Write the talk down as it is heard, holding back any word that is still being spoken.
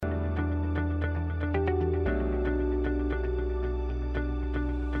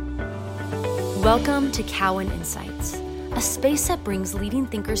Welcome to Cowen Insights, a space that brings leading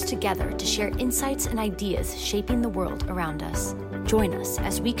thinkers together to share insights and ideas shaping the world around us. Join us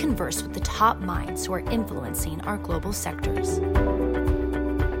as we converse with the top minds who are influencing our global sectors.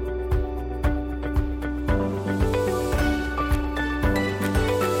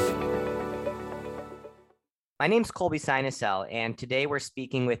 My name's Colby Sinusel, and today we're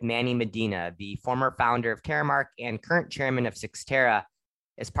speaking with Manny Medina, the former founder of Terramark and current chairman of Cyxtera,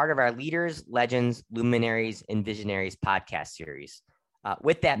 as part of our Leaders, Legends, Luminaries, and Visionaries podcast series.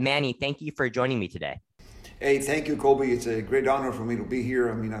 With that, Manny, thank you for joining me today. Hey, thank you, Colby. It's a great honor for me to be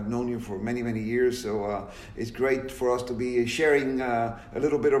here. I mean, I've known you for many, many years, so it's great for us to be sharing a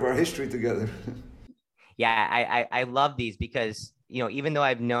little bit of our history together. Yeah, I love these because, even though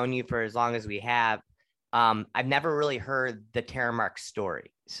I've known you for as long as we have, I've never really heard the Terramark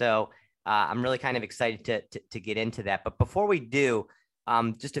story. So I'm really kind of excited to get into that. But before we do,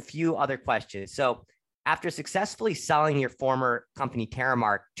 just a few other questions. So after successfully selling your former company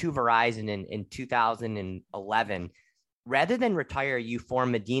Terramark to Verizon in 2011, rather than retire, you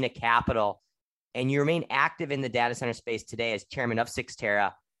formed Medina Capital, and you remain active in the data center space today as chairman of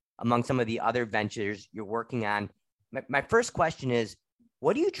Cyxtera, among some of the other ventures you're working on. My first question is,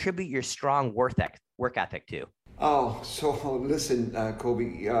 what do you attribute your strong work ethic to? Oh, so listen,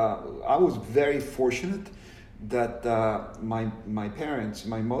 Colby, I was very fortunate that my parents,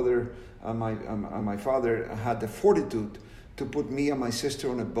 my mother, my father had the fortitude to put me and my sister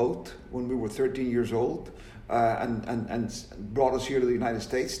on a boat when we were 13 years old, and brought us here to the United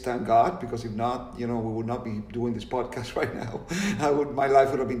States. Thank God, because if not, we would not be doing this podcast right now. My life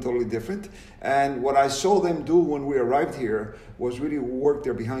would have been totally different. And what I saw them do when we arrived here was really work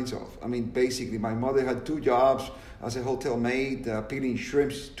their behinds off. I mean, basically, my mother had 2 jobs as a hotel maid, peeling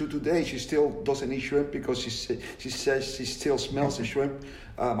shrimps. To today, she still doesn't eat shrimp because she says she still smells the shrimp.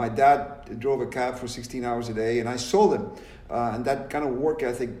 My dad drove a cab for 16 hours a day, and I saw them. And that kind of work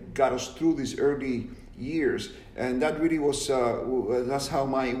ethic got us through these early years, and that really was that's how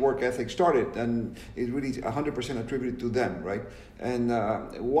my work ethic started, and it's really 100% attributed to them, right? And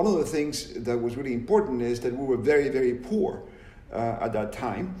one of the things that was really important is that we were very, very poor at that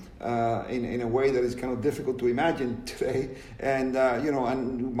time, in a way that is kind of difficult to imagine today. And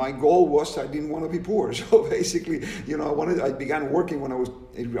and my goal was I didn't want to be poor. So basically, I began working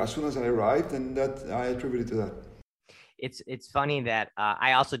as soon as I arrived, and that I attributed to that. It's funny that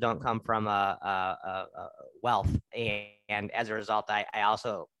I also don't come from a wealth, and as a result, I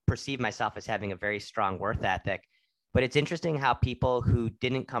also perceive myself as having a very strong work ethic. But it's interesting how people who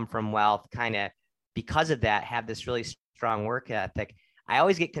didn't come from wealth kind of, because of that, have this really strong work ethic. I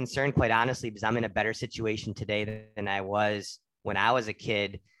always get concerned, quite honestly, because I'm in a better situation today than I was when I was a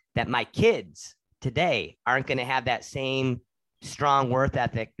kid, that my kids today aren't going to have that same strong work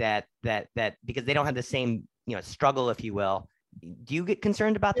ethic that because they don't have the same struggle, if you will. Do you get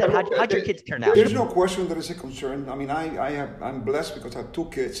concerned about that? How'd your kids turn out? There's no question that is a concern. I mean, I'm blessed because I have 2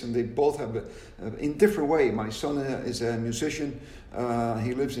 kids, and they both have, in different way. My son is a musician.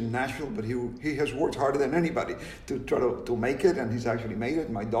 He lives in Nashville, but he has worked harder than anybody to try to make it, and he's actually made it.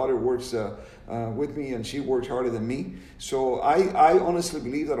 My daughter works with me, and she works harder than me. So I honestly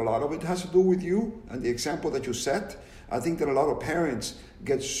believe that a lot of it has to do with you and the example that you set. I think that a lot of parents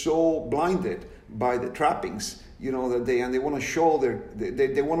get so blinded by the trappings, that they want to show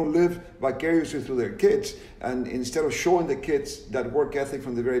they want to live vicariously through their kids, and instead of showing the kids that work ethic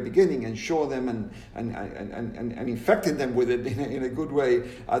from the very beginning and show them and infecting them with it in a good way,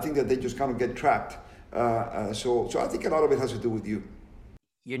 I think that they just kind of get trapped. So I think a lot of it has to do with you.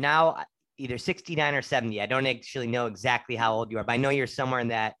 You're now either 69 or 70. I don't actually know exactly how old you are, but I know you're somewhere in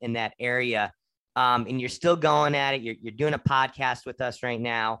that area, and you're still going at it. You're doing a podcast with us right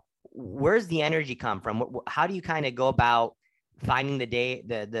now. Where's the energy come from? How do you kind of go about finding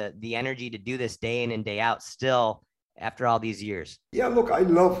the energy to do this day in and day out still after all these years? Yeah, look,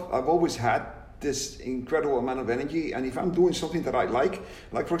 I've always had this incredible amount of energy. And if I'm doing something that I like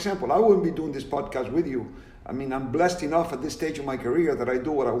for example, I wouldn't be doing this podcast with you. I mean, I'm blessed enough at this stage of my career that I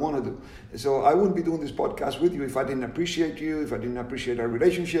do what I want to do. So I wouldn't be doing this podcast with you if I didn't appreciate you, if I didn't appreciate our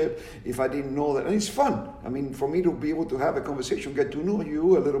relationship, if I didn't know that. And it's fun. I mean, for me to be able to have a conversation, get to know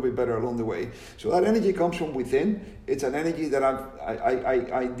you a little bit better along the way. So that energy comes from within. It's an energy that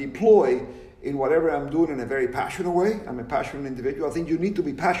I deploy in whatever I'm doing in a very passionate way. I'm a passionate individual. I think you need to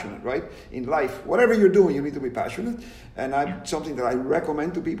be passionate, right? In life, whatever you're doing, you need to be passionate. And something that I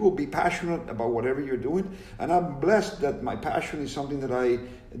recommend to people, be passionate about whatever you're doing. And I'm blessed that my passion is something that I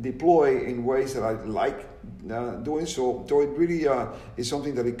deploy in ways that I like doing. So it really is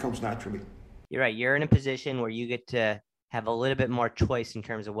something that it comes naturally. You're right. You're in a position where you get to have a little bit more choice in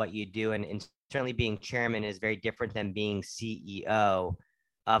terms of what you do. And certainly being chairman is very different than being CEO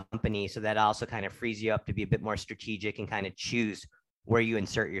of a company. So that also kind of frees you up to be a bit more strategic and kind of choose where you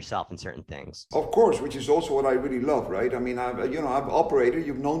insert yourself in certain things. Of course, which is also what I really love, right? I mean, I've operated.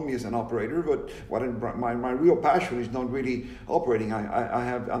 You've known me as an operator, but my real passion is not really operating.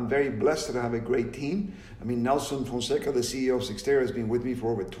 I'm very blessed that I have a great team. I mean, Nelson Fonseca, the CEO of Cyxtera, has been with me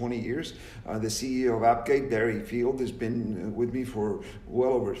for over 20 years. The CEO of Appgate, Barry Field, has been with me for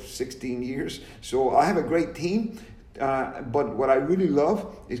well over 16 years. So I have a great team. But what I really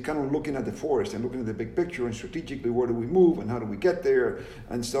love is kind of looking at the forest and looking at the big picture and strategically where do we move and how do we get there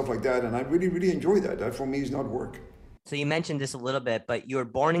and stuff like that. And I really, really enjoy that. That for me is not work. So you mentioned this a little bit, but you were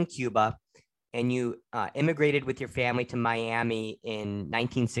born in Cuba and you immigrated with your family to Miami in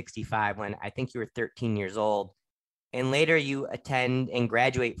 1965 when I think you were 13 years old. And later you attend and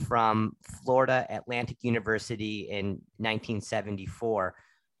graduate from Florida Atlantic University in 1974.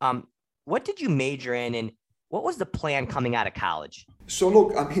 What did you major in, and what was the plan coming out of college? So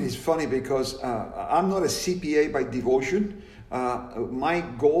look, I mean, it's funny because I'm not a CPA by devotion. My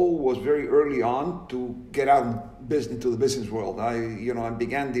goal was very early on to get out into the business world. I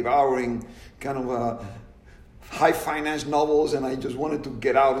began devouring kind of high finance novels, and I just wanted to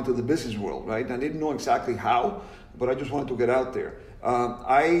get out into the business world, right? I didn't know exactly how, but I just wanted to get out there.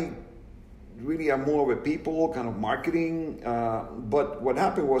 I really am more of a people kind of marketing, but what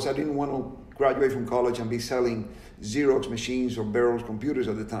happened was I didn't want to graduate from college and be selling Xerox machines or Barrels computers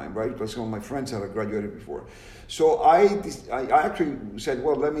at the time, right? Because some of my friends had graduated before. So I actually said,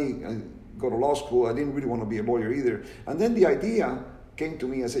 well, let me go to law school. I didn't really want to be a lawyer either. And then the idea came to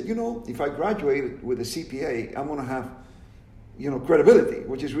me. I said, if I graduate with a CPA, I'm going to have, credibility,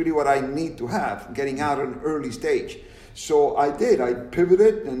 which is really what I need to have, getting out at an early stage. So I did. I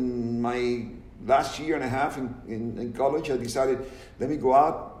pivoted, and my last year and a half in college, I decided, let me go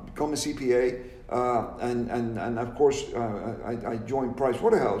out, become a CPA, and of course, I joined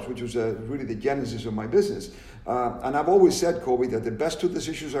Pricewaterhouse, which was really the genesis of my business. And I've always said, Kobe, that the best two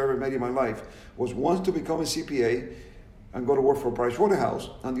decisions I ever made in my life was once to become a CPA and go to work for Pricewaterhouse,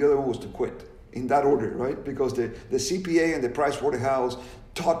 and the other one was to quit, in that order, right? Because the CPA and the Pricewaterhouse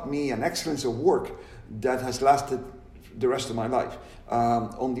taught me an excellence of work that has lasted the rest of my life.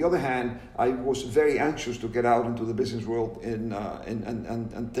 On the other hand, I was very anxious to get out into the business world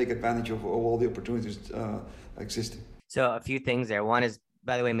and take advantage of all the opportunities existing. So a few things there. One is,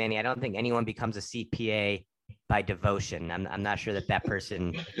 by the way, Manny, I don't think anyone becomes a CPA by devotion. I'm not sure that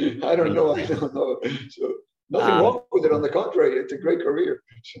person. I don't know. So nothing wrong with it. On the contrary, it's a great career.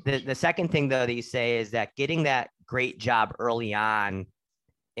 The second thing, though, that you say is that getting that great job early on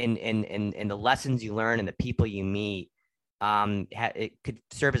in the lessons you learn and the people you meet, it could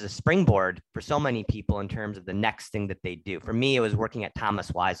serve as a springboard for so many people in terms of the next thing that they do. For me, it was working at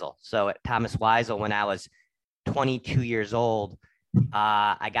Thomas Weisel. So at Thomas Weisel, when I was 22 years old,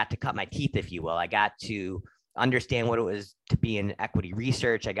 I got to cut my teeth, if you will. I got to understand what it was to be in equity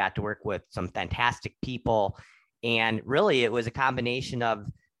research. I got to work with some fantastic people. And really, it was a combination of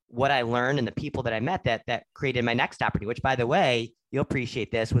what I learned and the people that I met that created my next opportunity, which, by the way, you'll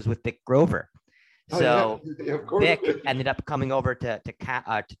appreciate this, was with Vic Grover. So Vic ended up coming over to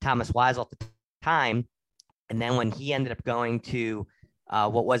Thomas Weisel at the time. And then when he ended up going to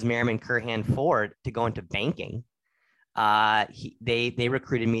what was Merriman Curhan Ford to go into banking, they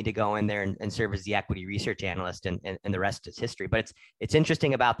recruited me to go in there and serve as the equity research analyst, and the rest is history. But it's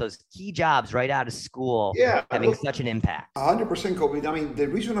interesting about those key jobs right out of school having such an impact. 100%, Kobe. I mean, the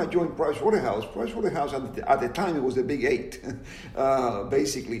reason I joined Pricewaterhouse at the time, it was the big eight.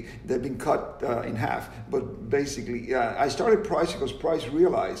 Basically, they've been cut in half. But basically, I started Price because Price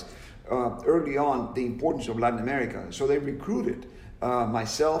realized early on the importance of Latin America. So they recruited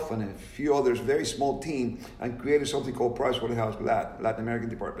myself and a few others, very small team, and created something called Pricewaterhouse Latin American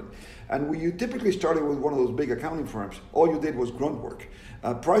Department. And you typically started with one of those big accounting firms. All you did was grunt work.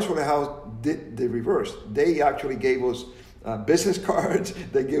 Pricewaterhouse did the reverse. They actually gave us business cards,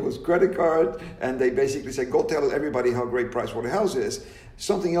 they gave us credit cards, and they basically said, go tell everybody how great Pricewaterhouse is.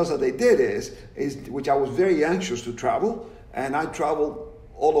 Something else that they did is which I was very anxious to travel, and I traveled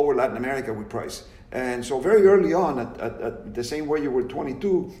all over Latin America with Price. And so very early on, at the same way you were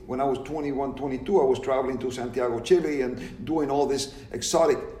 22, when I was 21, 22, I was traveling to Santiago, Chile, and doing all this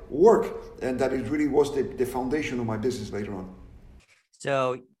exotic work. And that it really was the foundation of my business later on.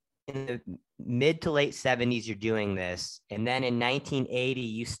 So in the mid to late 70s, you're doing this. And then in 1980,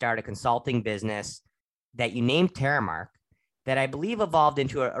 you start a consulting business that you named Terramark, that I believe evolved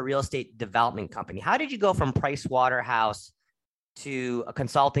into a real estate development company. How did you go from Pricewaterhouse to a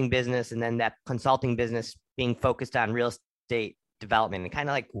consulting business, and then that consulting business being focused on real estate development, and kind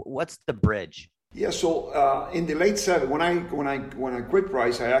of like what's the bridge? Yeah, so in the late '70s, when I quit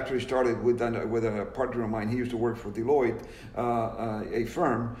Price, I actually started with a partner of mine. He used to work for Deloitte, a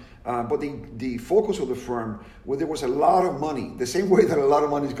firm. But the focus of the firm, where there was a lot of money, the same way that a lot of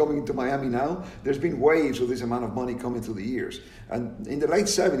money is coming into Miami now, there's been waves of this amount of money coming through the years. And in the late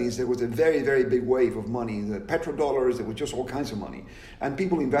 '70s, there was a very, very big wave of money, the petrodollars, there was just all kinds of money, and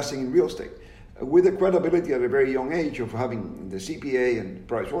people investing in real estate. With the credibility at a very young age of having the CPA and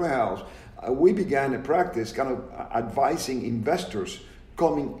Pricewaterhouse, we began a practice kind of advising investors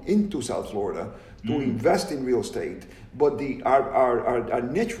coming into South Florida to invest in real estate. But our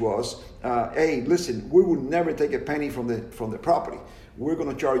niche was, hey, listen, we will never take a penny from the property. We're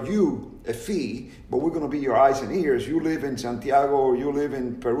going to charge you a fee, but we're going to be your eyes and ears. You live in Santiago, or you live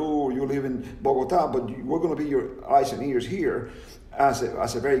in Peru, or you live in Bogota, but we're going to be your eyes and ears here as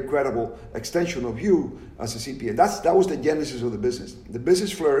a very credible extension of you as a CPA. That was the genesis of the business. The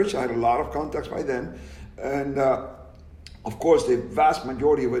business flourished. I had a lot of contacts by then. And of course, the vast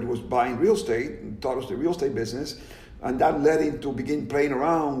majority of it was buying real estate, and taught us the real estate business. And that led into begin playing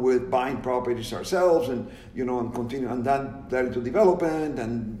around with buying properties ourselves, and and continue, and that led into development,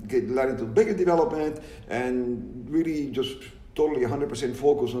 and led into bigger development, and really just totally 100%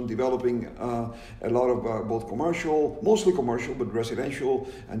 focused on developing a lot of both commercial, mostly commercial, but residential,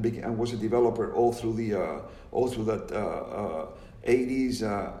 and was a developer all through that 80s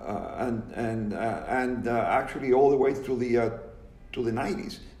and actually all the way through the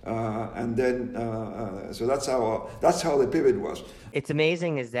 90s. And then, so that's how the pivot was. It's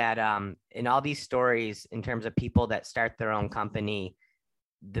amazing is that in all these stories, in terms of people that start their own company,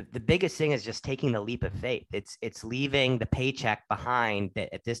 the biggest thing is just taking the leap of faith. It's leaving the paycheck behind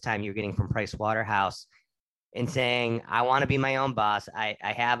that at this time you're getting from Price Waterhouse and saying, I want to be my own boss. I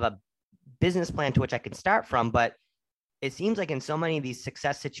have a business plan to which I can start from, but it seems like in so many of these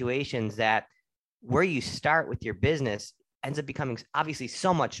success situations that where you start with your business ends up becoming obviously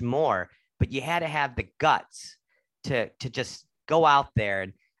so much more, but you had to have the guts to just go out there.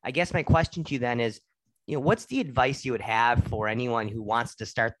 And I guess my question to you then is, what's the advice you would have for anyone who wants to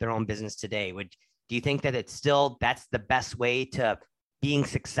start their own business today? Do you think that that's the best way to being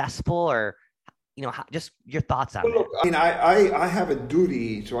successful, or, just your thoughts on Look, I mean, I have a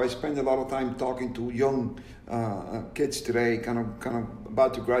duty, so I spend a lot of time talking to young kids today, kind of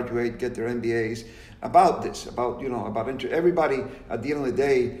about to graduate, get their MBAs, about this, about everybody at the end of the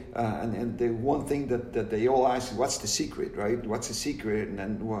day, and the one thing that they all ask is, what's the secret, right? What's the secret, and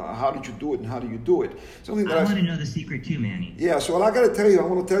then how did you do it, and how do you do it? Something that I want to know the secret too, Manny. Yeah, so I got to tell you, I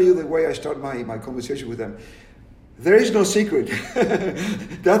want to tell you the way I start my conversation with them. There is no secret.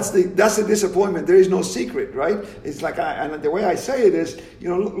 That's the disappointment. There is no secret, right? It's like, and the way I say it is,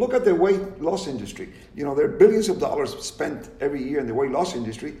 look at the weight loss industry. There are billions of dollars spent every year in the weight loss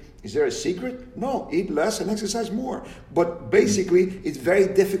industry. Is there a secret? No, eat less and exercise more. But basically, it's very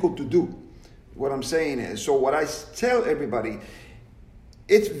difficult to do. What I'm saying is, so what I tell everybody,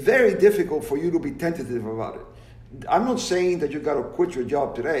 it's very difficult for you to be tentative about it. I'm not saying that you got to quit your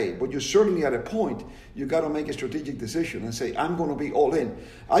job today, but you're certainly at a point you got to make a strategic decision and say, I'm going to be all in.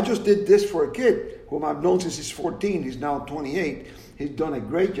 I just did this for a kid whom I've known since he's 14. He's now 28. He's done a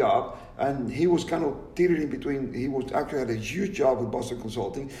great job, and he was kind of teetering between. He was actually had a huge job with Boston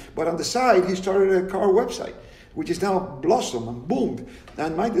Consulting, but on the side he started a car website, which is now blossomed and boomed.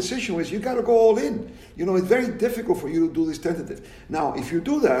 And my decision was, you got to go all in. It's very difficult for you to do this tentative. Now, if you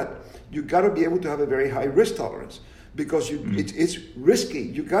do that, you got to be able to have a very high risk tolerance, because it's risky.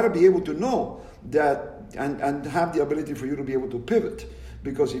 You got to be able to know that and have the ability for you to be able to pivot.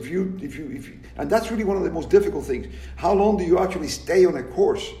 Because if you and that's really one of the most difficult things. How long do you actually stay on a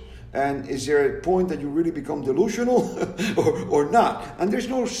course? And is there a point that you really become delusional or not? And there's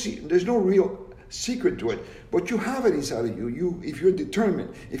no real secret to it, but you have it inside of you. If you're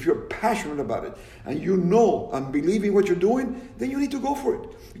determined, if you're passionate about it, and and believe in what you're doing, then you need to go for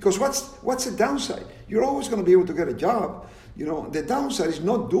it. Because what's the downside? You're always going to be able to get a job. The downside is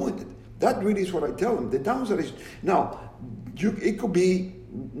not doing it. That really is what I tell them. The downside is, now, it could be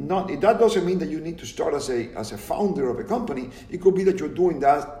not. That doesn't mean that you need to start as a founder of a company. It could be that you're doing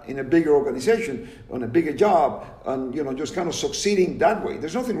that in a bigger organization, on a bigger job, and just kind of succeeding that way.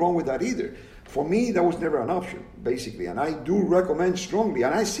 There's nothing wrong with that either. For me, that was never an option, basically. And I do recommend strongly,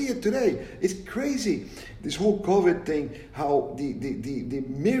 and I see it today. It's crazy, this whole COVID thing, how the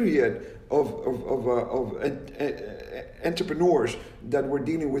myriad of entrepreneurs that we're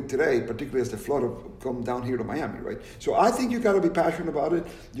dealing with today, particularly as the flood have come down here to Miami, right? So I think you got to be passionate about it.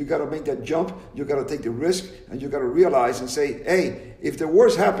 You got to make that jump. You got to take the risk, and you got to realize and say, hey, if the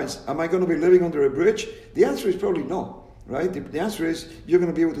worst happens, am I going to be living under a bridge? The answer is probably no. right? The answer is you're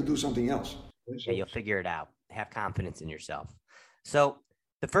going to be able to do something else. Yeah, you'll figure it out. Have confidence in yourself. So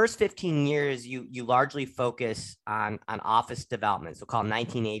the first 15 years, you largely focus on office development, so called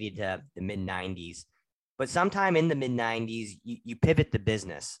 1980 to the mid 90s. But sometime in the mid 90s, you pivot the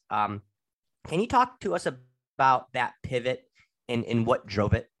business. Can you talk to us about that pivot and what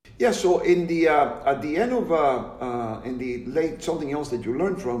drove it? Yeah, so in the at the end of in the late, something else that you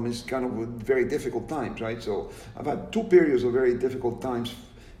learn from is kind of very difficult times, right? So I've had two periods of very difficult times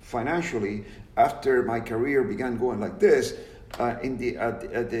financially after my career began going like this. At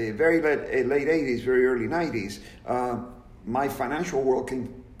the very late 80s, very early 90s, my financial world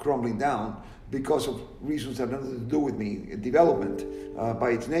came crumbling down because of reasons that had nothing to do with me. Development,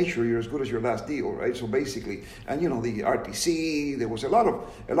 by its nature, you're as good as your last deal, right? So basically, and you know, the RTC, there was a lot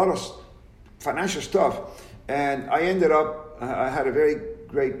of financial stuff, and I ended up, I had a very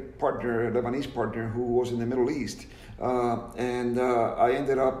great partner, a Lebanese partner, who was in the Middle East. I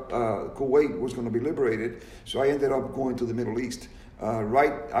ended up, Kuwait was going to be liberated, so I ended up going to the Middle East.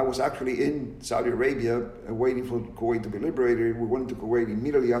 I was actually in Saudi Arabia waiting for Kuwait to be liberated. We went to Kuwait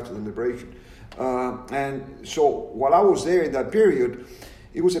immediately after the liberation. And so while I was there in that period,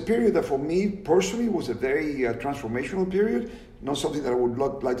 it was a period that for me personally was a very transformational period, not something that I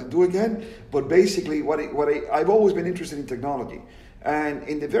would like to do again, but basically I've always been interested in technology. And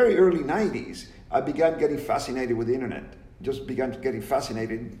in the very early 90s, I began getting fascinated with the internet. Just began getting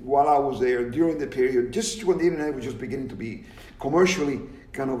fascinated while I was there during the period, just when the internet was just beginning to be commercially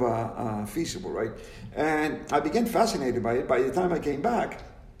kind of feasible, right? And I began fascinated by it. By the time I came back,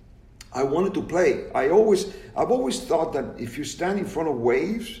 I wanted to play. I've always thought that if you stand in front of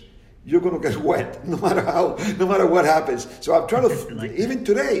waves, you're going to get wet, no matter what happens. So I've tried to, even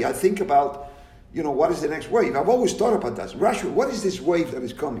today, I think about, what is the next wave? I've always thought about that. Rational, what is this wave that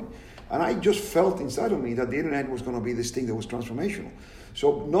is coming? And I just felt inside of me that the internet was going to be this thing that was transformational.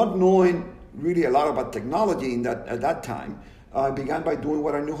 So not knowing really a lot about technology at that time, I began by doing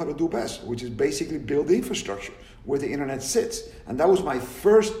what I knew how to do best, which is basically build the infrastructure where the internet sits. And that was my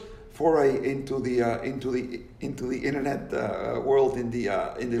first foray into the internet world in the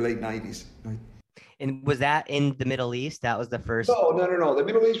late 90s. Right? And was that in the Middle East? That was the first? No. The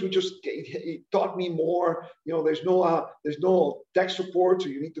Middle East, it taught me more. There's no tech support, so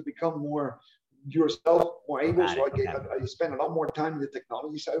you need to become more yourself, more able. I spent a lot more time in the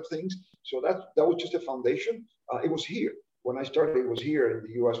technology side of things. So that was just a foundation. It was here when I started. It was here in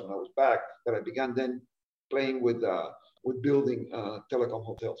the U.S. when I was back that I began then playing with building telecom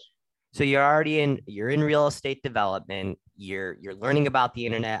hotels. So you're in real estate development. You're learning about the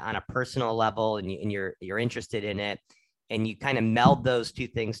internet on a personal level, and you're interested in it, and you kind of meld those two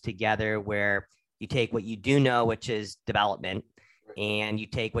things together, where you take what you do know, which is development, and you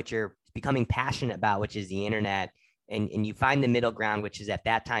take what you're becoming passionate about, which is the internet, and you find the middle ground, which is at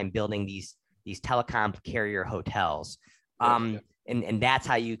that time building these telecom carrier hotels, and that's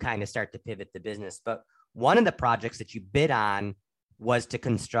how you kind of start to pivot the business. But one of the projects that you bid on was to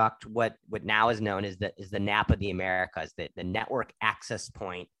construct what now is known as the NAP of the Americas, the network access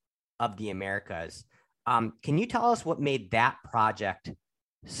point of the Americas. Can you tell us what made that project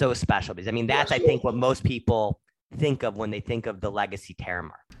so special? Because I think what most people think of when they think of the legacy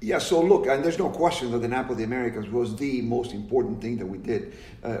Terramark. Yeah, so look, and there's no question that the NAP of the Americas was the most important thing that we did.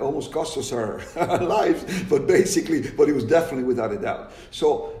 Almost cost us our lives, but it was definitely without a doubt.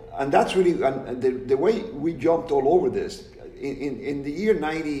 So, and that's really, and the way we jumped all over this, in the year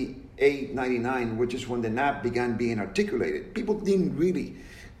 98, 99, which is when the NAP began being articulated, people didn't really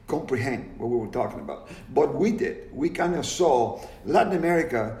comprehend what we were talking about. But we did. We kind of saw Latin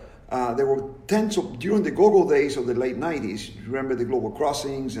America. There were during the go-go days of the late 90s, remember the global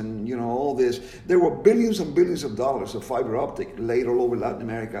crossings and all this, there were billions and billions of dollars of fiber optic laid all over Latin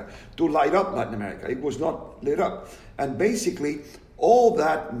America to light up Latin America. It was not lit up. And basically, all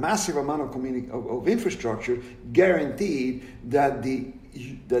that massive amount of infrastructure guaranteed that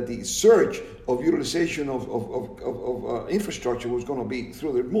the surge of utilization of infrastructure was going to be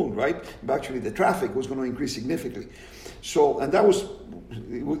through the moon, right? Actually, the traffic was going to increase significantly. So, and that was,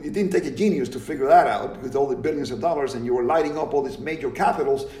 it didn't take a genius to figure that out with all the billions of dollars, and you were lighting up all these major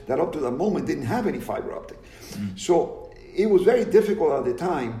capitals that up to that moment didn't have any fiber optic. So it was very difficult at the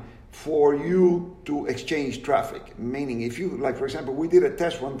time for you to exchange traffic. Meaning, if you, like for example, we did a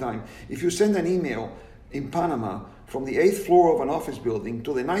test one time. If you send an email in Panama from the 8th floor of an office building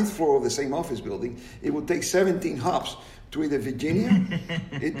to the 9th floor of the same office building, it would take 17 hops to either Virginia,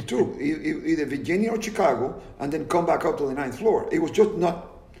 either Virginia or Chicago, and then come back up to the 9th floor. It was just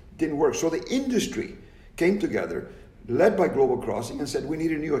didn't work. So the industry came together, led by Global Crossing, and said we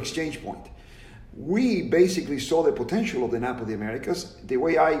need a new exchange point. we basically saw the potential of the Napa of the Americas. The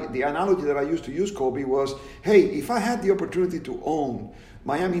analogy that I used to use, Kobe, was, hey, if I had the opportunity to own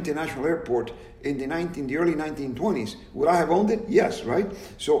Miami International Airport in the early 1920s, would I have owned it? Yes, right?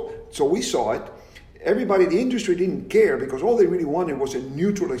 So we saw it. Everybody, the industry didn't care because all they really wanted was a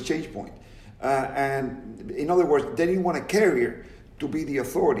neutral exchange point. And in other words, they didn't want a carrier to be the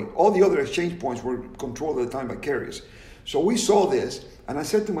authority. All the other exchange points were controlled at the time by carriers. So we saw this, and I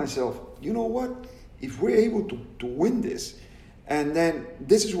said to myself, you know what? If we're able to win this, and then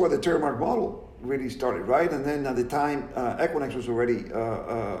this is where the Terramark model really started, right? And then at the time, Equinix was already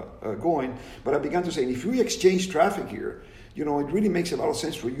going. But I began to say, if we exchange traffic here, it really makes a lot of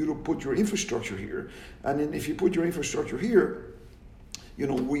sense for you to put your infrastructure here. And then if you put your infrastructure here,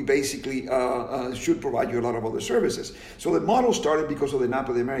 we basically should provide you a lot of other services. So the model started because of the Napa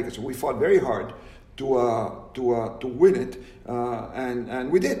of the Americas. So we fought very hard to win it,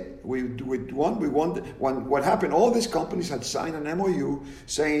 and we did. We won. We won. What happened? All these companies had signed an MOU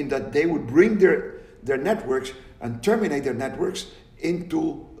saying that they would bring their networks and terminate their networks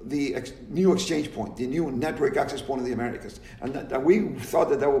into the new exchange point, the new network access point of the Americas, and that we thought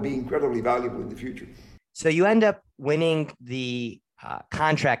that would be incredibly valuable in the future. So you end up winning the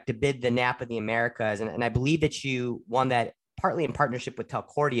contract to bid the Napa of the Americas, and I believe that you won that partly in partnership with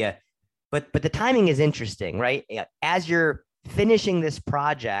Telcordia. But the timing is interesting, right? As you're finishing this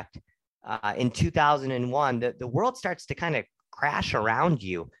project in 2001, the world starts to kind of crash around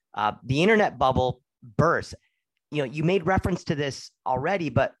you. The internet bubble bursts. You made reference to this already,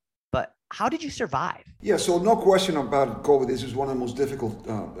 but how did you survive? Yeah, so no question about COVID. This is one of the most difficult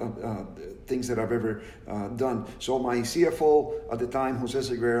things that I've ever done. So my CFO at the time, Jose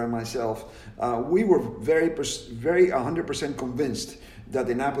Segura, and myself, we were very 100% convinced that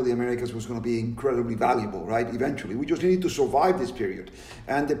the Napa of the Americas was going to be incredibly valuable, right? Eventually, we just needed to survive this period.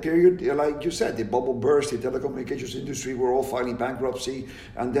 And the period, like you said, the bubble burst, the telecommunications industry were all filing bankruptcy,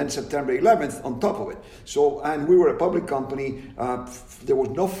 and then September 11th on top of it. So, and we were a public company. There was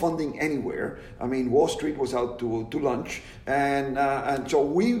no funding anywhere. I mean, Wall Street was out to lunch, and so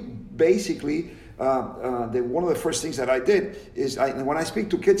we basically. One of the first things that I did is, when I speak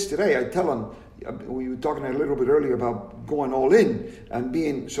to kids today, I tell them, we were talking a little bit earlier about going all in and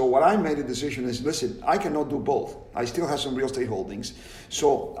being, so what I made a decision is, listen, I cannot do both. I still have some real estate holdings.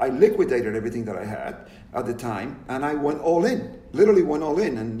 So I liquidated everything that I had at the time, and I went all in, literally went all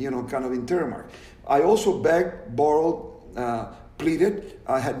in, and, kind of in Terramark. I also begged, borrowed, pleaded.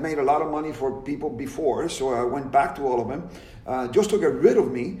 I had made a lot of money for people before, so I went back to all of them. Just to get rid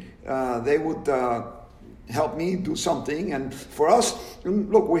of me, they would help me do something. And for us,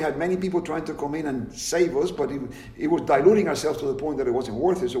 look, we had many people trying to come in and save us, but it was diluting ourselves to the point that it wasn't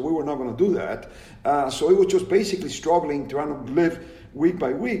worth it, so we were not going to do that. So it was just basically struggling, trying to live week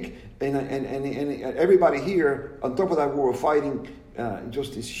by week. And everybody here, on top of that, we were fighting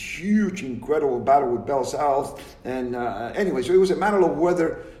just this huge, incredible battle with Bell South. And anyway, so it was a matter of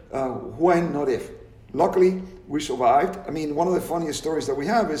whether, when, not if. Luckily, we survived. I mean, one of the funniest stories that we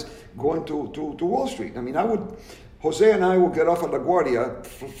have is going to Wall Street. I mean, Jose and I would get off at LaGuardia,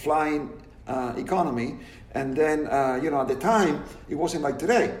 flying economy, and then, at the time, it wasn't like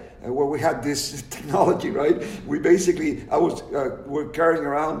today, where we had this technology, right? We're carrying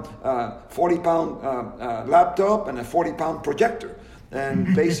around a 40-pound laptop and a 40-pound projector.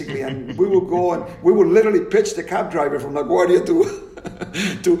 And basically, and we would go and we would literally pitch the cab driver from LaGuardia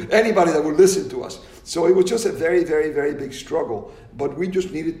to anybody that would listen to us. So it was just a very, very, very big struggle. But we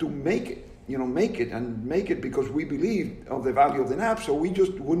just needed to make it because we believed of the value of the NAP. So we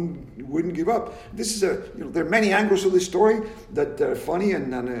just wouldn't give up. This is there are many angles to this story that are funny,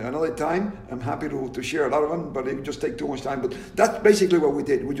 and another time I'm happy to share a lot of them, but it would just take too much time. But that's basically what we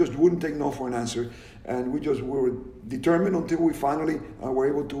did. We just wouldn't take no for an answer, and we were determined until we finally were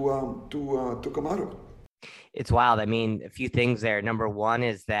able to come out of it. It's wild. I mean, a few things there. Number one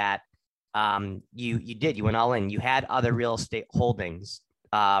is that you went all in. You had other real estate holdings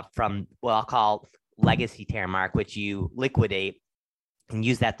from what I'll call legacy Terramark, which you liquidate and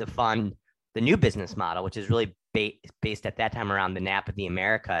use that to fund the new business model, which is really based at that time around the NAP of the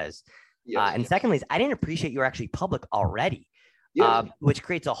Americas. Yes. And secondly, I didn't appreciate you were actually public already, yes. Which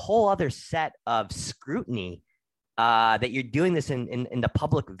creates a whole other set of scrutiny that you're doing this in the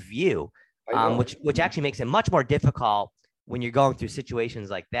public view, which actually makes it much more difficult when you're going through situations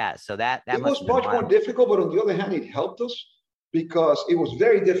like that. So that it was much more difficult, but on the other hand, it helped us because it was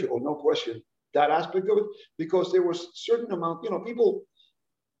very difficult, no question, that aspect of it, because there was certain amount,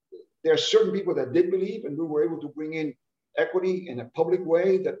 there are certain people that did believe, and we were able to bring in equity in a public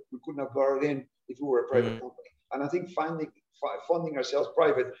way that we couldn't have borrowed in if we were a private company. And I think funding ourselves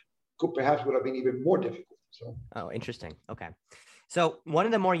private could perhaps would have been even more difficult. So. Oh, interesting. Okay. So one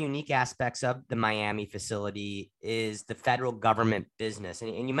of the more unique aspects of the Miami facility is the federal government business.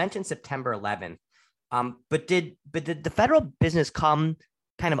 And you mentioned September 11th. But did the federal business come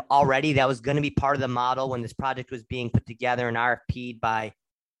kind of already? That was going to be part of the model when this project was being put together and RFP'd by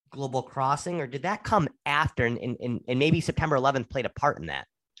Global Crossing, or did that come after and maybe September 11th played a part in that?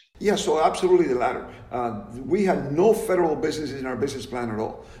 Yeah, so absolutely the latter. We had no federal business in our business plan at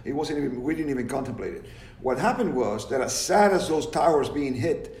all. It wasn't even, we didn't even contemplate it. What happened was that as sad as those towers being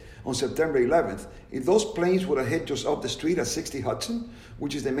hit on September 11th, if those planes would have hit just up the street at 60 Hudson,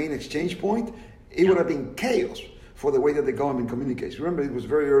 which is the main exchange point, it would have been chaos for the way that the government communicates. Remember, it was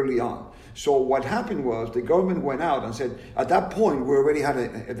very early on. So what happened was the government went out and said, at that point, we already had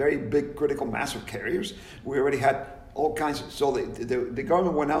a very big critical mass of carriers. We already had all kinds of, so the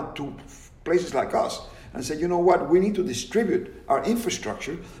government went out to places like us and said, you know what, we need to distribute our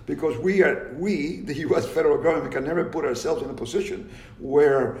infrastructure because we, the U.S. federal government, can never put ourselves in a position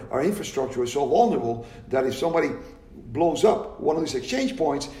where our infrastructure is so vulnerable that if somebody blows up one of these exchange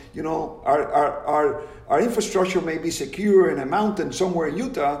points, you know, our infrastructure may be secure in a mountain somewhere in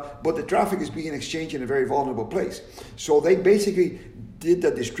Utah, but the traffic is being exchanged in a very vulnerable place. So they basically did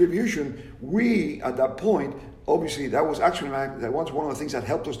the distribution. We, at that point, obviously, that was one of the things that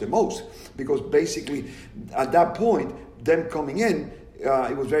helped us the most, because basically at that point, them coming in,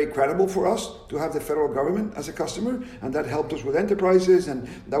 it was very credible for us to have the federal government as a customer, and that helped us with enterprises, and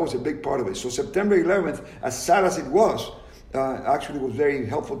that was a big part of it. So September 11th, as sad as it was, actually was very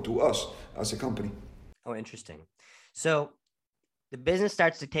helpful to us as a company. Oh, interesting. So the business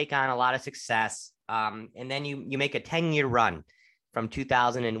starts to take on a lot of success, and then you make a 10-year run from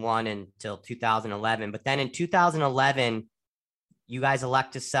 2001 until 2011. But then in 2011, you guys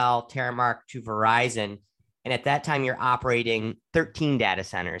elect to sell Terramark to Verizon. And at that time, you're operating 13 data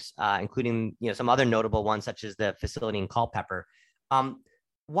centers, including some other notable ones, such as the facility in Culpeper.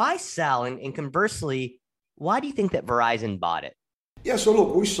 Why sell? And conversely, why do you think that Verizon bought it? Yeah, so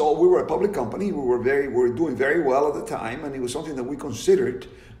look, we were a public company. We were doing very well at the time, and it was something that we considered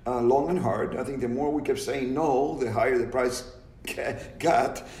long and hard. I think the more we kept saying no, the higher the price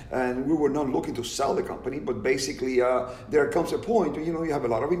got, and we were not looking to sell the company, but basically there comes a point where, you have a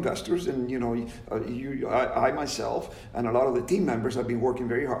lot of investors, and I myself and a lot of the team members have been working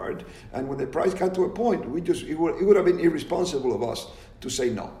very hard, and when the price got to a point, it would have been irresponsible of us to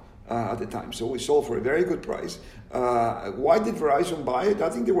say no at the time. So we sold for a very good price. Why did Verizon buy it? I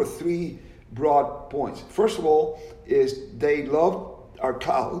think there were three broad points. First of all is they loved our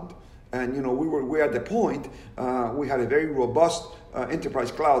cloud. And we're at the point, we had a very robust enterprise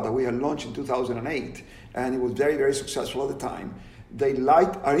cloud that we had launched in 2008, and it was very, very successful at the time. They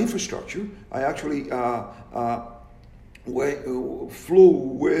liked our infrastructure. I actually flew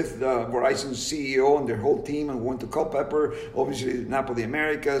with Verizon's CEO and their whole team and went to Culpeper, obviously Napa of the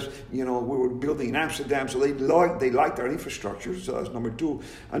Americas. We were building in Amsterdam, so they liked our infrastructure. So that's number two.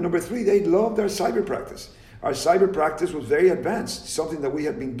 And number three, they loved our cyber practice. Our cyber practice was very advanced, something that we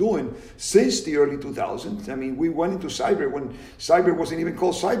had been doing since the early 2000s. I mean, we went into cyber when cyber wasn't even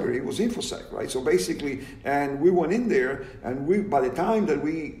called cyber, it was InfoSec, right? So basically, and we went in there, and by the time that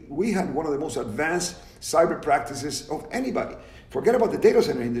we had one of the most advanced cyber practices of anybody. Forget about the data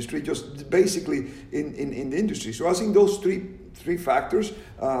center industry, just basically in the industry. So I think those three factors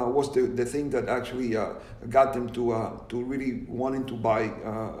was the thing that actually got them to really wanting to buy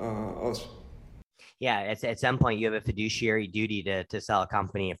us. Yeah, at some point you have a fiduciary duty to sell a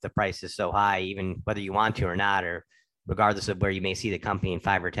company if the price is so high, even whether you want to or not, or regardless of where you may see the company in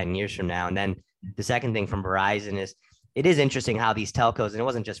 5 or 10 years from now. And then the second thing from Verizon is, it is interesting how these telcos, and it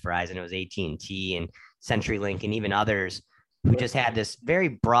wasn't just Verizon, it was AT&T and CenturyLink and even others, who just had this very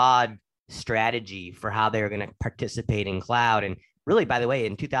broad strategy for how they were going to participate in cloud. And really, by the way,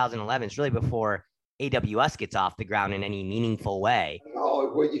 in 2011, it's really before AWS gets off the ground in any meaningful way. No,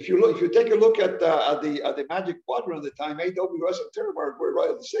 if you take a look at the Magic Quadrant at the time, AWS and Terramark were right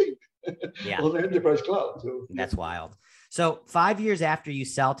at the same on the enterprise cloud. So, that's wild. So 5 years after you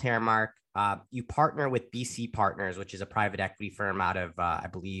sell Terramark, you partner with BC Partners, which is a private equity firm out of, I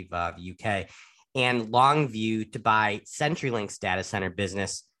believe, the UK, and Longview to buy CenturyLink's data center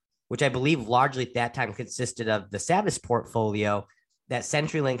business, which I believe largely at that time consisted of the Savvis portfolio that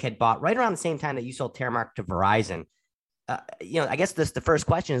CenturyLink had bought right around the same time that you sold Terramark to Verizon. I guess the first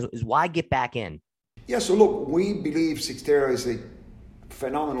question is why get back in? Yeah, so look, we believe Cyxtera is a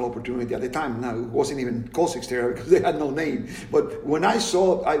phenomenal opportunity at the time. Now, it wasn't even called Cyxtera because they had no name. But when I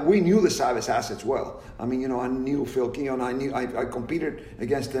saw, we knew the Savvis assets well. I mean, I knew Phil Keon. I competed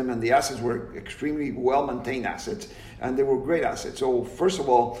against them, and the assets were extremely well-maintained assets, and they were great assets. So first of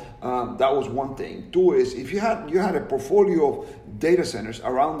all, that was one thing. Two is, if you had a portfolio of data centers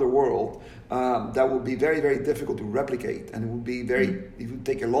around the world, that would be very, very difficult to replicate, and it would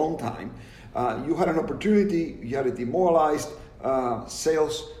take a long time. You had an opportunity, you had a demoralized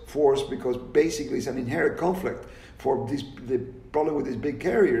sales force, because basically it's an inherent conflict for the problem with these big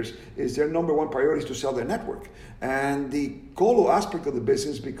carriers is their number one priority is to sell their network, and the colo aspect of the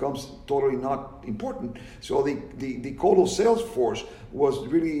business becomes totally not important. So the colo sales force was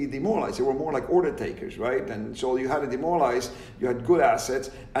really demoralized. They were more like order takers, right? And so you had to demoralize, you had good assets,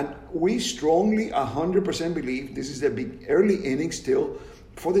 and we strongly 100% believe this is the big early innings still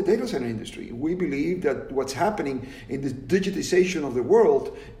for the data center industry. We believe that what's happening in the digitization of the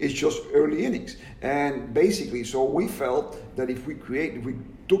world is just early innings. And basically, so we felt that if we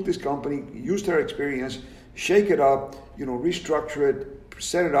took this company, used our experience, shake it up, restructure it,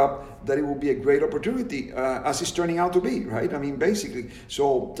 set it up, that it will be a great opportunity, as it's turning out to be, right? I mean, basically.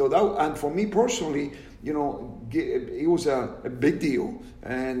 So that, and for me personally, it was a big deal,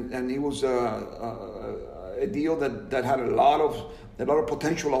 and it was a deal that had a lot of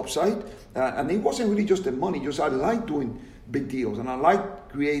potential upside, and it wasn't really just the money. Just I like doing big deals, and I like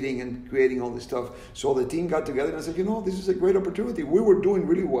creating all this stuff. So the team got together and I said, this is a great opportunity. We were doing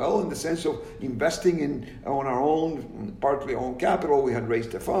really well in the sense of investing on our own, partly our own capital. We had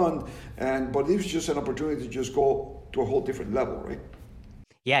raised a fund, but it was just an opportunity to just go to a whole different level, right?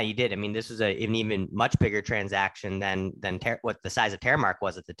 Yeah, you did. I mean, this was an even much bigger transaction than what the size of Terramark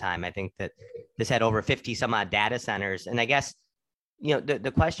was at the time. I think that this had over 50 some odd data centers. And I guess,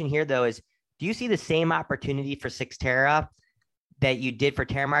 the question here though is, do you see the same opportunity for Cyxtera that you did for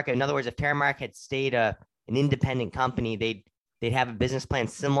Terramark? In other words, if Terramark had stayed an independent company, they'd have a business plan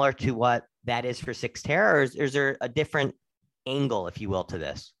similar to what that is for Cyxtera, or is there a different angle, if you will, to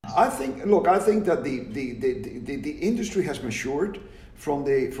this? I think that the industry has matured from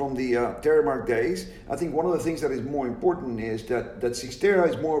the Terramark days. I think one of the things that is more important is that Cyxtera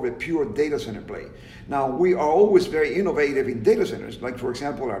is more of a pure data center play. Now, we are always very innovative in data centers, like, for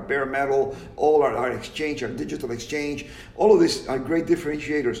example, our bare metal, all our exchange, our digital exchange, all of these are great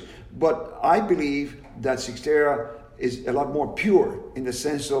differentiators. But I believe that Cyxtera is a lot more pure in the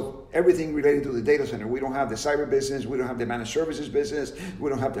sense of everything related to the data center. We don't have the cyber business, we don't have the managed services business, we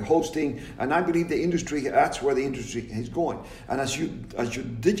don't have the hosting, and I believe the industry, that's where the industry is going. And as you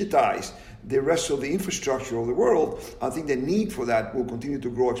digitize the rest of the infrastructure of the world, I think the need for that will continue to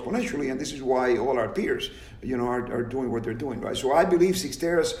grow exponentially, and this is why all our peers, are doing what they're doing, right? So I believe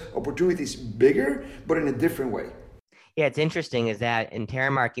Cyxtera's opportunity is bigger, but in a different way. Yeah, it's interesting is that in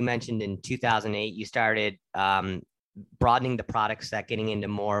Terramark, you mentioned in 2008, you started broadening the product set, getting into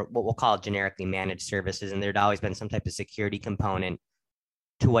more what we'll call generically managed services, and there'd always been some type of security component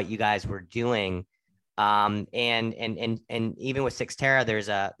to what you guys were doing. And even with Cyxtera, there's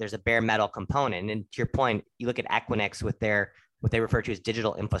a bare metal component. And to your point, you look at Equinix with what they refer to as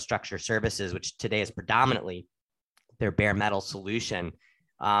digital infrastructure services, which today is predominantly their bare metal solution.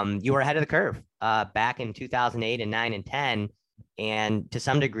 You were ahead of the curve back in 2008 and 9 and 10. And to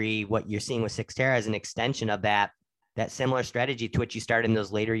some degree, what you're seeing with Cyxtera is an extension of that similar strategy to what you started in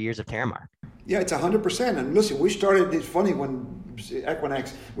those later years of Terramark. Yeah, it's 100%. And listen, we started, it's funny when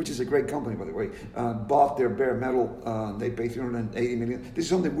Equinix, which is a great company, by the way, bought their bare metal, they paid $380 million. This is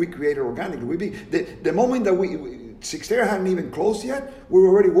something we created organically. The moment that Cyxtera hadn't even closed yet, we were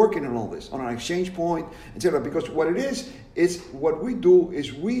already working on all this, on our exchange point, etc. Because what it is what we do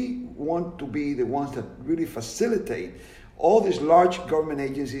is we want to be the ones that really facilitate all these large government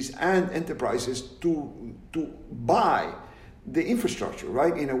agencies and enterprises to buy the infrastructure,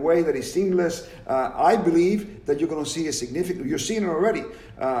 right, in a way that is seamless. I believe that you're going to see you're seeing it already.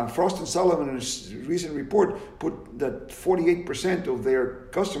 Frost & Sullivan in a recent report put that 48% of their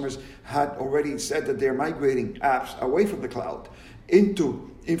customers had already said that they're migrating apps away from the cloud into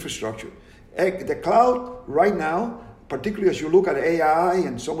infrastructure. The cloud right now, particularly as you look at AI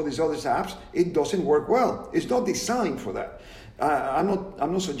and some of these other apps, it doesn't work well. It's not designed for that. I'm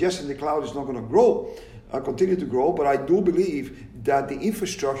not suggesting the cloud is not going to continue to grow, but I do believe that the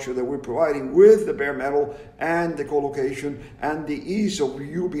infrastructure that we're providing with the bare metal and the co-location and the ease of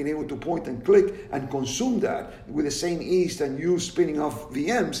you being able to point and click and consume that with the same ease than you spinning off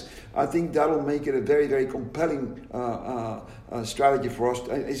VMs, I think that'll make it a very, very compelling strategy for us.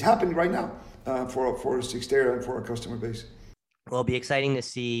 It's happening right now. For Cyxtera and for our customer base. Well, it'll be exciting to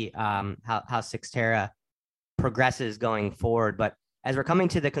see how Cyxtera progresses going forward. But as we're coming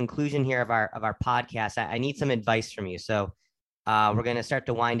to the conclusion here of our podcast, I need some advice from you. So we're going to start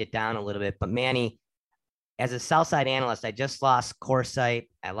to wind it down a little bit. But Manny, as a sell side analyst, I just lost CoreSite.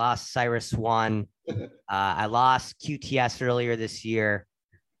 I lost CyrusOne. I lost QTS earlier this year.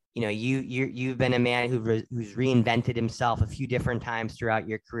 You know, you've been a man who's reinvented himself a few different times throughout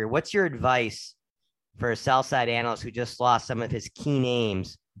your career. What's your advice for a sell side analyst who just lost some of his key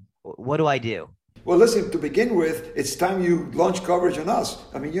names? What do I do? Well, listen, to begin with, it's time you launch coverage on us.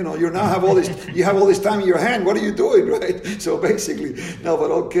 I mean, you know, you now have all this, you have all this time in your hand. What are you doing, right? So basically, no,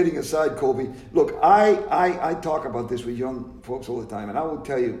 but all kidding aside, Colby, look, I talk about this with young folks all the time, and I will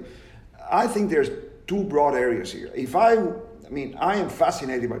tell you, I think there's two broad areas here. I am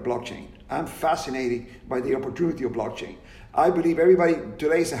fascinated by blockchain. I'm fascinated by the opportunity of blockchain. I believe everybody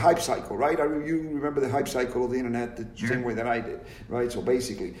today is a hype cycle, right? You remember the hype cycle of the internet the same way that I did, right? So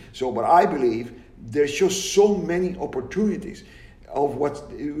basically, but I believe there's just so many opportunities of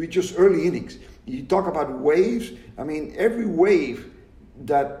we just early innings. You talk about waves. I mean, every wave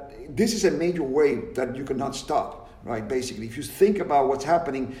this is a major wave that you cannot stop. Right, basically, if you think about what's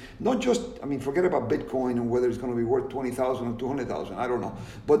happening, not just, forget about Bitcoin and whether it's going to be worth 20,000 or 200,000, I don't know.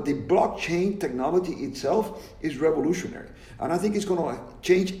 But the blockchain technology itself is revolutionary. And I think it's going to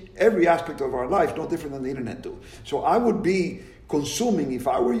change every aspect of our life, no different than the internet do. So I would be consuming, if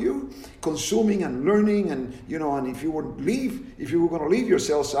I were you, consuming and learning, and and if you were going to leave your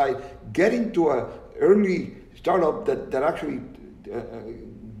sell side, get into a early startup that actually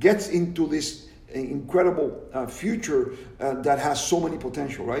gets into this incredible future that has so many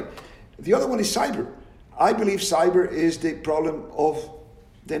potential, right? The other one is cyber. I believe cyber is the problem of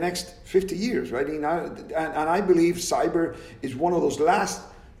the next 50 years, right? And I believe cyber is one of those the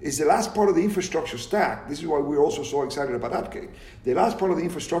last part of the infrastructure stack. This is why we're also so excited about Appgate. The last part of the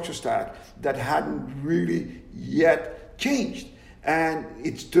infrastructure stack that hadn't really yet changed. And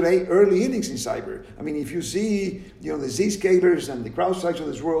it's today early innings in cyber. I mean, if you see, the Zscalers and the CrowdStrikes of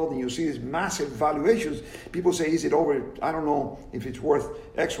this world, and you see these massive valuations, people say, is it over? I don't know if it's worth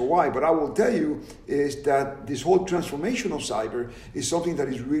X or Y, but I will tell you is that this whole transformation of cyber is something that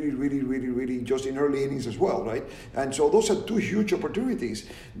is really, really, really, really just in early innings as well, right? And so those are two huge opportunities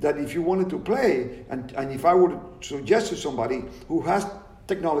that if you wanted to play, and if I were to suggest to somebody who has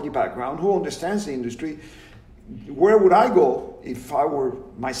technology background, who understands the industry, where would I go if I were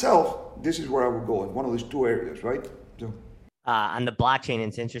myself? This is where I would go, in one of these two areas, right? So. On the blockchain,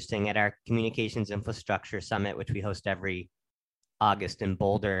 it's interesting, at our Communications Infrastructure Summit, which we host every August in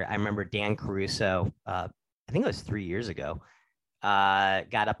Boulder, I remember Dan Caruso, I think it was 3 years ago,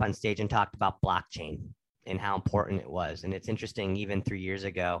 got up on stage and talked about blockchain and how important it was. And it's interesting, even 3 years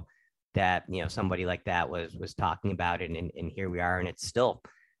ago, that somebody like that was talking about it, and here we are, and it's still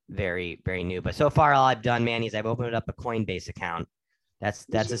very, very new. But so far, all I've done, Manny, is I've opened up a Coinbase account. That's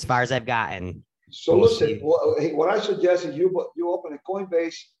as far as I've gotten. So listen, what I suggest is you open a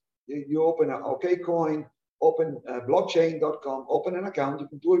Coinbase, you open a OKCoin, open blockchain.com, open an account. You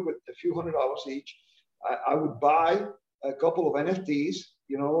can do it with a few $100 each. I would buy a couple of NFTs,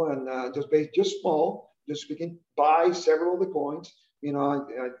 and just small. Just begin buy several of the coins.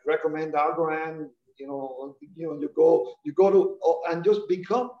 I recommend Algorand. You go to and just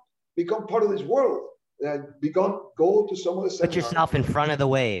become part of this world. Go to some of the seminars. Put yourself in front of the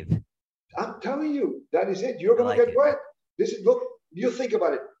wave. I'm telling you, that is it. You're going to get wet. Look. You think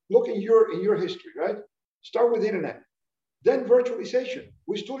about it. Look in your history, right? Start with the internet, then virtualization.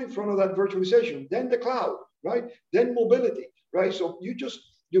 We stood in front of that virtualization. Then the cloud, right? Then mobility, right? So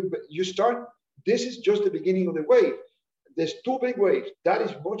you start. This is just the beginning of the wave. There's two big waves. That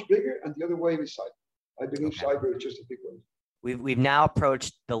is much bigger, and the other wave is cyber. I believe cyber is just a big wave. We've now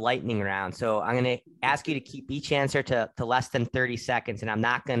approached the lightning round. So I'm going to ask you to keep each answer to less than 30 seconds, and I'm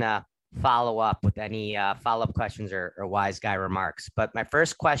not going to follow up with any follow-up questions or wise guy remarks. But my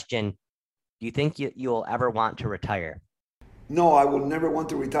first question, do you think you'll ever want to retire? No, I will never want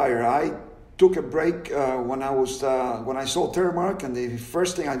to retire. I took a break when I saw Terramark, and the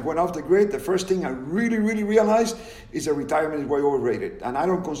first thing I went off the grid. The first thing I really, really realized is that retirement is way overrated, and I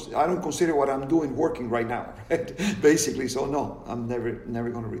don't consider what I'm doing working right now, right? Basically. So no, I'm never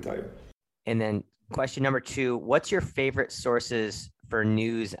going to retire. And then question number 2: what's your favorite sources for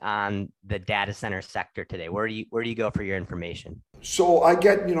news on the data center sector today? Where do you go for your information? So I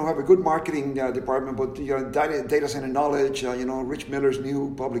have a good marketing department, but data center knowledge, Rich Miller's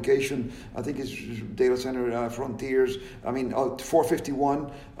new publication, I think it's Data Center Frontiers,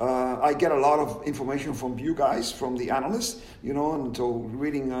 451. I get a lot of information from you guys, from the analysts, and so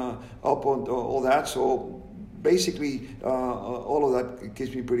reading up on all that. So basically, all of that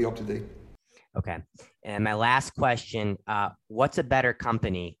keeps me pretty up to date. Okay. And my last question, what's a better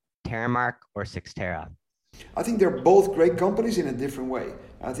company, Terramark or Cyxtera? I think they're both great companies in a different way.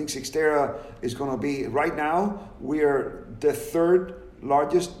 I think Cyxtera is going to be, right now, we are the third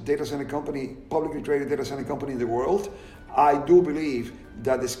largest data center company, publicly traded data center company in the world. I do believe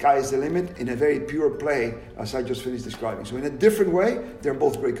that the sky is the limit in a very pure play, as I just finished describing. So in a different way, they're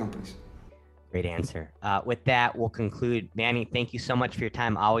both great companies. Great answer. With that, we'll conclude. Manny, thank you so much for your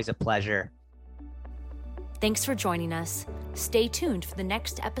time. Always a pleasure. Thanks for joining us. Stay tuned for the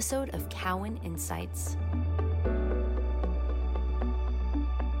next episode of Cowen Insights.